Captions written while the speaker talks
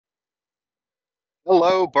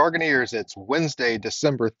Hello, bargaineers. It's Wednesday,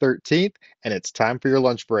 December 13th, and it's time for your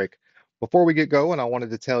lunch break. Before we get going, I wanted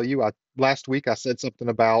to tell you, last week I said something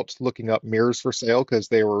about looking up mirrors for sale because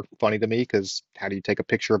they were funny to me because how do you take a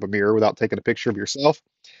picture of a mirror without taking a picture of yourself?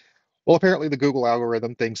 Well, apparently the Google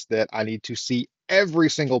algorithm thinks that I need to see every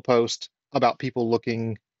single post about people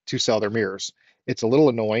looking to sell their mirrors. It's a little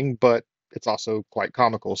annoying, but it's also quite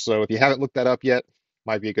comical. So if you haven't looked that up yet,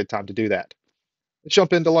 might be a good time to do that. Let's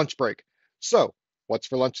jump into lunch break. So, what's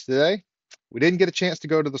for lunch today? We didn't get a chance to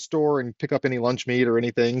go to the store and pick up any lunch meat or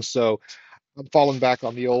anything, so I'm falling back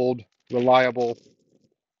on the old reliable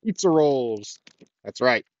pizza rolls. That's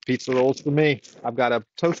right, pizza rolls for me. I've got a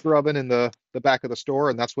toaster oven in the back of the store,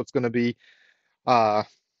 and that's what's uh going to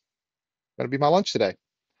be my lunch today.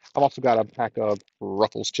 I've also got a pack of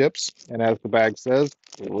Ruffles chips, and as the bag says,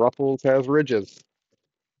 Ruffles has ridges.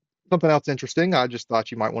 Something else interesting, I just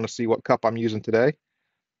thought you might want to see what cup I'm using today.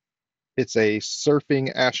 It's a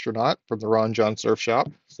surfing astronaut from the Ron John Surf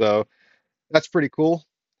Shop. So that's pretty cool.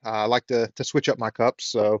 I like to switch up my cups,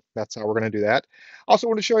 so that's how we're going to do that. Also,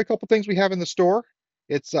 want to show you a couple things we have in the store.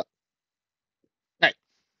 It's Hey,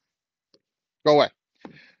 go away.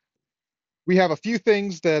 We have a few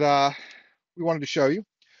things that we wanted to show you.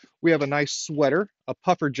 We have a nice sweater, a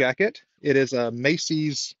puffer jacket. It is a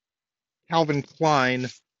Macy's Calvin Klein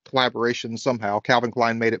collaboration somehow. Calvin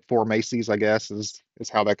Klein made it for Macy's, I guess, is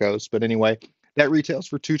how that goes. But anyway, that retails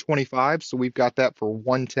for 225, so we've got that for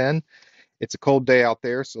 110. It's a cold day out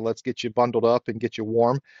there, so let's get you bundled up and get you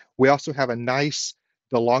warm. We also have a nice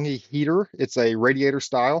DeLonghi heater. It's a radiator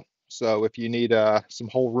style, so if you need some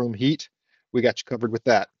whole room heat, we got you covered with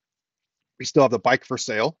that. We still have the bike for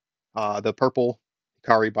sale, the purple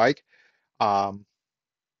Ikari bike. Um,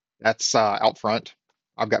 that's out front.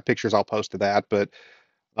 I've got pictures I'll post of that, but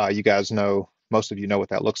you guys know, most of you know what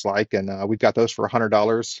that looks like, and we've got those for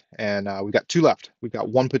 $100, and we've got two left. We've got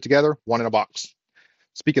one put together, one in a box.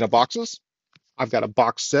 Speaking of boxes, I've got a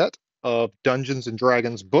box set of Dungeons and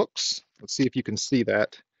Dragons books. Let's see if you can see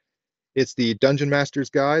that. It's the Dungeon Master's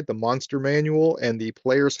Guide, the Monster Manual, and the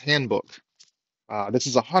Player's Handbook. This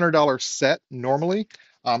is a $100 set normally.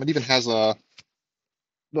 It even has the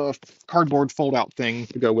cardboard fold-out thing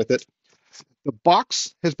to go with it. The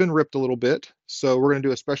box has been ripped a little bit, so we're going to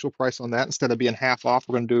do a special price on that. Instead of being half off,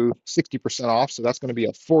 we're going to do 60% off, so that's going to be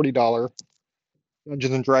a $40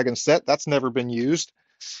 Dungeons and Dragons set. That's never been used.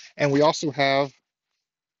 And we also have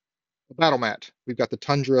a battle mat. We've got the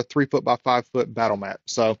Tundra 3 foot by 5 foot battle mat.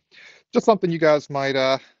 So just something you guys might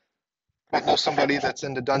know somebody that's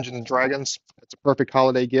into Dungeons and Dragons. It's a perfect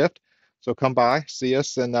holiday gift. So come by, see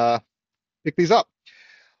us, and pick these up.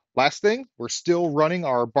 Last thing, we're still running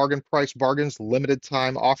our bargain price bargains limited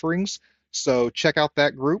time offerings. So check out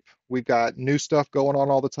that group. We've got new stuff going on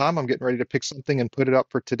all the time. I'm getting ready to pick something and put it up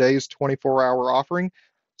for today's 24-hour offering.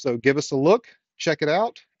 So give us a look, check it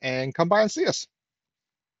out, and come by and see us.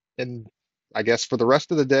 And I guess for the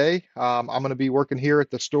rest of the day, I'm going to be working here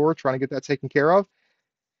at the store trying to get that taken care of.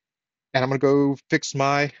 And I'm going to go fix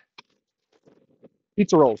my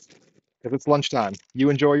pizza rolls because it's lunchtime. You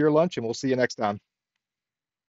enjoy your lunch, and we'll see you next time.